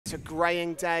It's a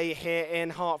greying day here in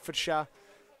Hertfordshire.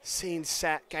 Scene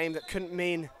set, game that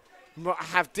couldn't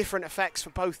have different effects for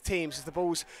both teams as the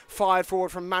ball's fired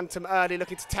forward from Mantum early,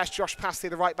 looking to test Josh Pastley,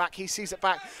 the right back. He sees it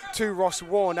back to Ross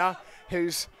Warner,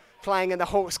 who's playing in the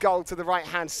Hawks goal to the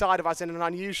right-hand side of us in an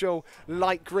unusual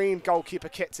light green goalkeeper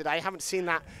kit today. Haven't seen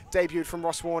that debuted from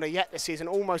Ross Warner yet this season,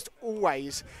 almost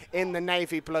always in the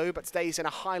navy blue, but today he's in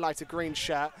a highlighter green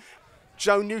shirt.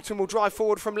 Joe Newton will drive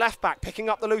forward from left back, picking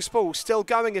up the loose ball. Still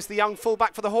going is the young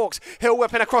fullback for the Hawks. He'll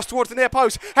whip in across towards the near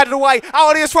post, headed away.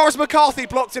 Out as far as McCarthy,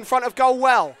 blocked in front of goal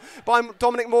well by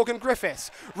Dominic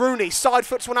Morgan-Griffiths. Rooney side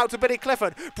foots one out to Billy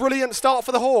Clifford. Brilliant start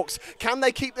for the Hawks. Can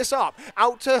they keep this up?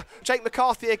 Out to Jake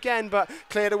McCarthy again, but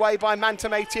cleared away by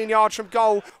Mantum 18 yards from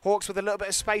goal. Hawks with a little bit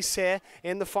of space here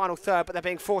in the final third, but they're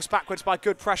being forced backwards by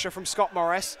good pressure from Scott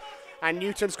Morris. And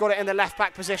Newton's got it in the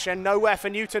left-back position. Nowhere for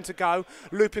Newton to go.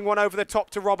 Looping one over the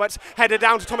top to Roberts. Headed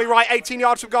down to Tommy Wright, 18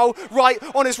 yards from goal. Wright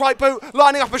on his right boot,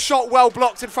 lining up a shot well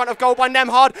blocked in front of goal by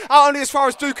Nemhard. Out only as far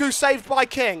as Dooku, saved by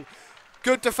King.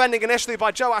 Good defending initially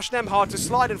by Joash Nemhard to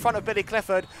slide in front of Billy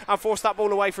Clifford and force that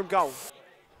ball away from goal.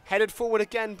 Headed forward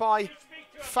again by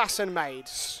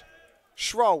Fassenmaids.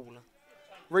 Schroll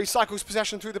recycles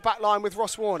possession through the back line with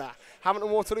Ross Warner. Havant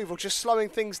Waterlooville just slowing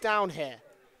things down here.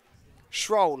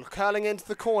 Schroll curling into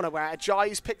the corner where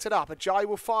Ajayi's picked it up. Ajayi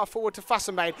will fire forward to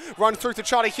Fassenmaid, run through to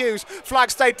Charlie Hughes. Flag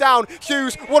stayed down.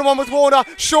 Hughes 1-1 with Warner.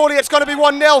 Surely it's going to be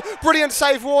 1-0. Brilliant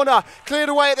save, Warner. Cleared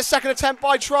away at the second attempt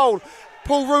by Troll.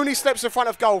 Paul Rooney slips in front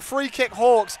of goal. Free kick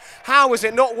Hawks. How is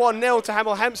it not 1-0 to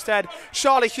Hemel Hempstead?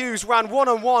 Charlie Hughes ran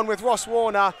 1-on-1 with Ross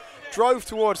Warner. Drove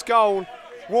towards goal.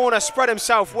 Warner spread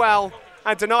himself well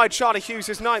and denied Charlie Hughes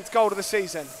his 9th goal of the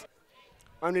season.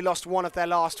 Only lost one of their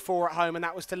last 4 at home, and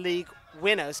that was to league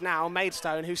winners now,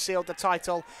 Maidstone, who sealed the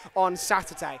title on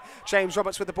Saturday. James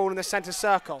Roberts with the ball in the centre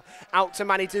circle. Out to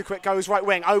Manny Duku, it goes right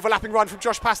wing. Overlapping run from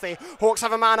Josh Pastley. Hawks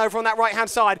have a man over on that right-hand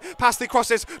side. Pastley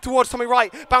crosses towards Tommy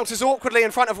Wright. Bounces awkwardly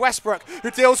in front of Westbrook, who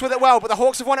deals with it well, but the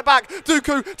Hawks have won it back.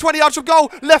 Duku, 20 yards from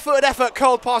goal. Left-footed effort,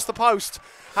 curled past the post.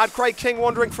 Had Craig King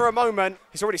wandering for a moment.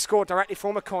 He's already scored directly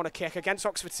from a corner kick against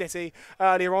Oxford City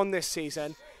earlier on this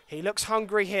season. He looks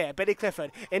hungry here. Billy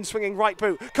Clifford in swinging right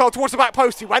boot. Curled towards the back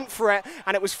post. He went for it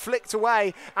and it was flicked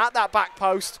away at that back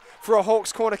post for a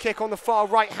Hawks corner kick on the far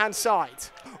right-hand side.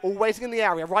 All waiting in the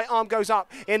area. Right arm goes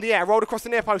up in the air. Rolled across the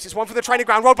near post. It's one for the training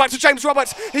ground. Rolled back to James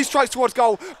Roberts. He strikes towards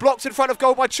goal. Blocked in front of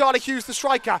goal by Charlie Hughes, the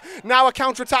striker. Now a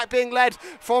counter-attack being led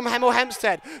from Hemel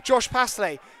Hempstead. Josh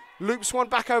Pastley loops one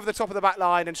back over the top of the back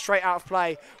line and straight out of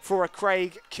play for a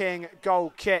Craig King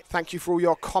goal kick. Thank you for all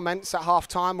your comments at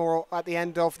half-time or at the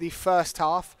end of the first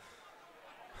half.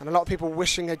 And a lot of people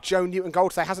wishing a Joe Newton goal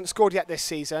today. Hasn't scored yet this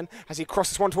season as he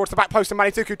crosses one towards the back post and Manny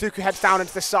Duku. Duku heads down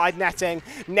into the side netting.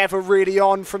 Never really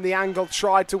on from the angle.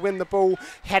 Tried to win the ball.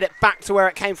 Head it back to where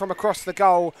it came from across the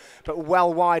goal. But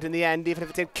well wide in the end, even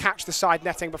if it did catch the side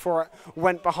netting before it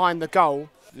went behind the goal.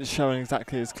 Just showing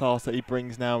exactly his class that he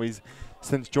brings now. He's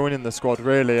since joining the squad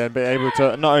really, and be able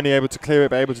to not only able to clear it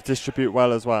but able to distribute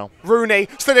well as well. Rooney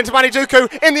slid into Manny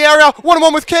Duku in the area,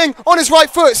 1-on-1 with King on his right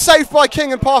foot, saved by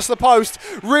King and past the post.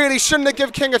 Really shouldn't have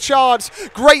given King a chance.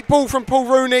 Great ball from Paul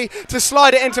Rooney to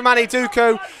slide it into Manny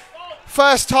Duku.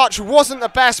 First touch wasn't the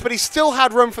best, but he still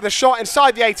had room for the shot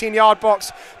inside the 18-yard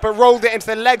box, but rolled it into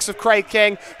the legs of Craig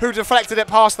King, who deflected it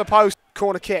past the post.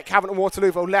 Corner kick, Havant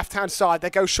Waterlooville, left-hand side. They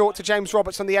go short to James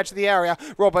Roberts on the edge of the area.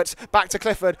 Roberts back to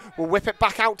Clifford. Will whip it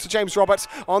back out to James Roberts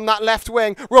on that left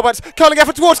wing. Roberts curling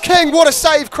effort towards King. What a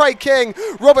save, Craig King.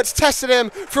 Roberts tested him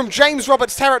from James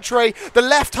Roberts' territory. The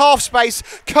left half space,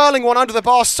 curling one under the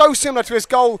bar, so similar to his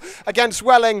goal against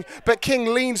Welling. But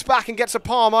King leans back and gets a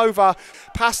palm over.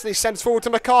 Pastley sends forward to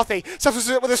McCarthy. Settles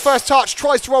it with his first touch.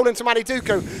 Tries to roll into Manny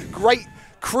Duku. Great,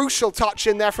 crucial touch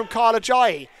in there from Kyle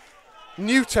Ajayi.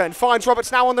 Newton finds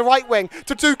Roberts now on the right wing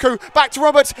to Duku, back to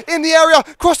Roberts in the area,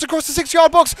 crossed across the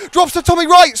 6-yard box, drops to Tommy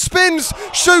Wright, spins,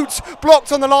 shoots,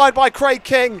 blocked on the line by Craig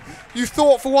King. You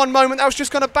thought for one moment that was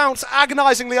just going to bounce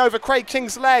agonisingly over Craig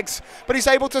King's legs, but he's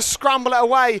able to scramble it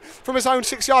away from his own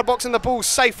 6-yard box and the ball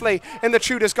safely in the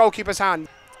Tudors goalkeeper's hand.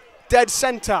 Dead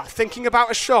centre, thinking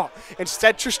about a shot,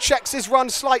 instead just checks his run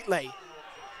slightly.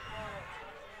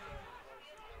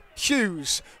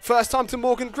 Hughes, first time to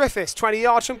Morgan Griffiths, 20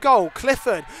 yards from goal.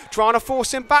 Clifford trying to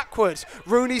force him backwards.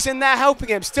 Rooney's in there helping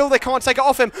him. Still they can't take it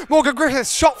off him. Morgan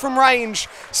Griffiths, shot from range.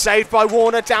 Saved by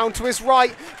Warner down to his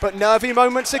right, but nervy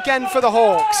moments again for the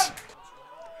Hawks.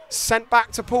 Sent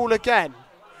back to Paul again.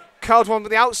 Curled one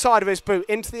with the outside of his boot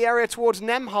into the area towards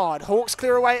Nemhard. Hawks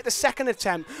clear away at the second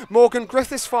attempt. Morgan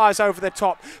Griffiths fires over the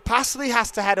top. Pastley has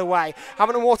to head away.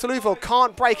 Havant Waterlooville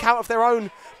can't break out of their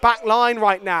own back line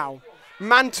right now.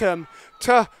 Mantum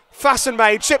to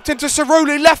Fastenmade chipped into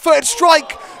Cerulli, left-footed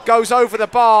strike, goes over the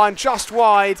bar and just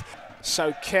wide.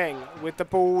 So King with the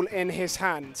ball in his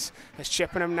hands. As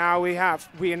Chippenham now we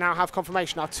now have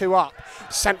confirmation, now 2 up.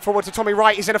 Sent forward to Tommy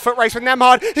Wright, he's in a foot race with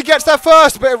Nemhard. He gets there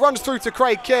first, but it runs through to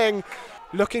Craig King.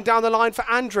 Looking down the line for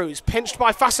Andrews, pinched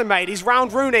by Fastenmade. He's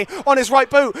round Rooney on his right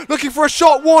boot, looking for a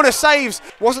shot. Warner saves.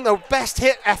 Wasn't the best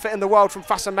hit effort in the world from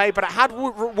Fastenmade, but it had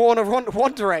Warner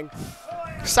wandering.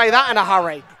 Say that in a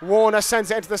hurry. Warner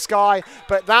sends it into the sky,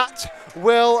 but that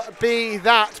will be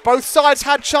that. Both sides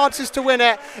had chances to win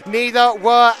it. Neither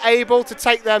were able to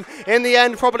take them. In the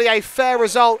end, probably a fair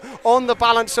result on the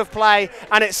balance of play,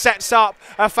 and it sets up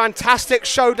a fantastic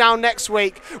showdown next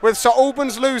week with St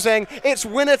Albans losing. It's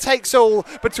winner takes all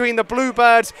between the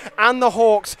Bluebirds and the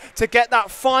Hawks to get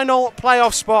that final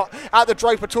playoff spot at the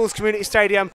Draper Tools Community Stadium.